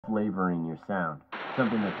flavoring your sound.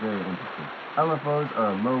 Something that's very interesting. LFOs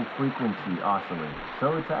are a low frequency oscillator,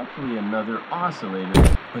 so it's actually another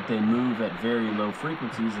oscillator, but they move at very low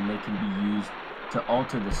frequencies and they can be used to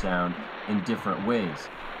alter the sound in different ways.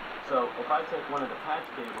 So if I take one of the patch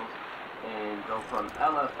cables and go from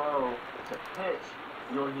LFO to pitch,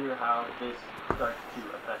 you'll hear how this starts to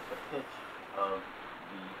affect the pitch of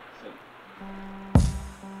the synth.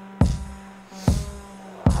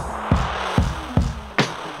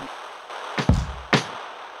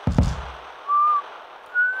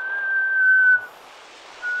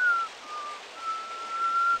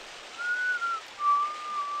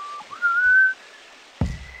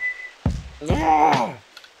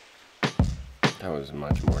 That was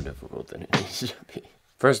much more difficult than it needs to be.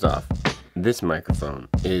 First off, this microphone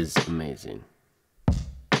is amazing.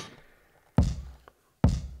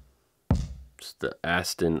 It's the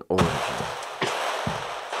ASTON Origin.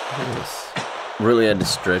 Really had to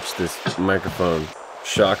stretch this microphone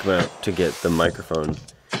shock mount to get the microphone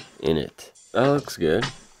in it. That looks good.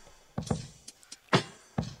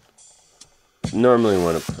 Normally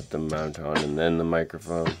want to put the mount on and then the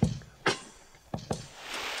microphone.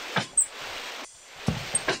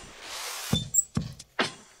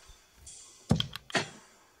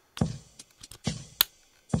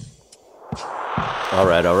 All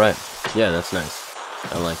right. Yeah, that's nice.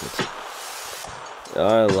 I like it.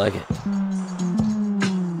 I like it.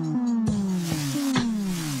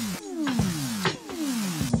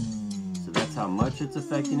 So that's how much it's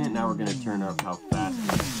affecting it. Now we're going to turn up how fast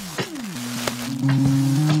it is.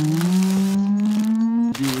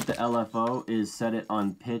 Do with the LFO is set it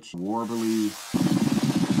on pitch, warbly.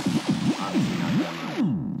 Obviously not that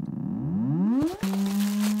much.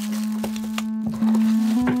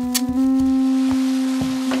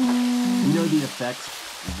 The effects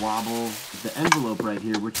wobble the envelope right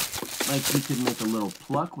here, which like you could make a little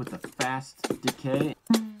pluck with a fast decay.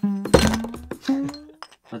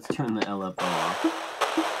 Let's turn the LFO off.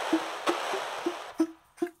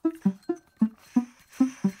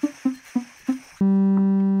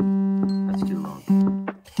 That's too long.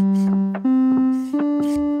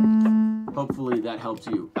 Hopefully that helps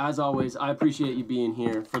you. As always, I appreciate you being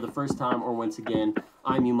here for the first time or once again.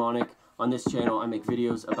 I'm Mnemonic. On this channel, I make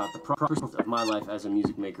videos about the process of my life as a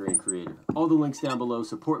music maker and creator. All the links down below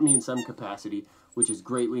support me in some capacity, which is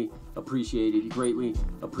greatly appreciated, greatly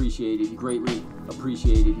appreciated, greatly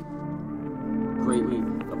appreciated, greatly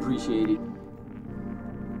appreciated.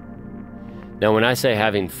 Now, when I say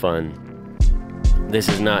having fun, this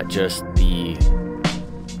is not just the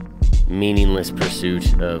meaningless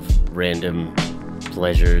pursuit of random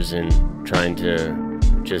pleasures and trying to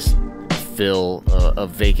just fill a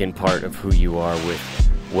vacant part of who you are with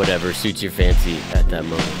whatever suits your fancy at that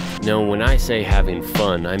moment. No, when I say having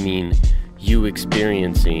fun, I mean you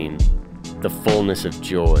experiencing the fullness of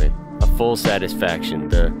joy, a full satisfaction.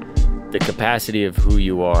 The capacity of who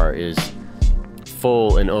you are is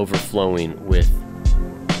full and overflowing with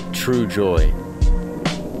true joy.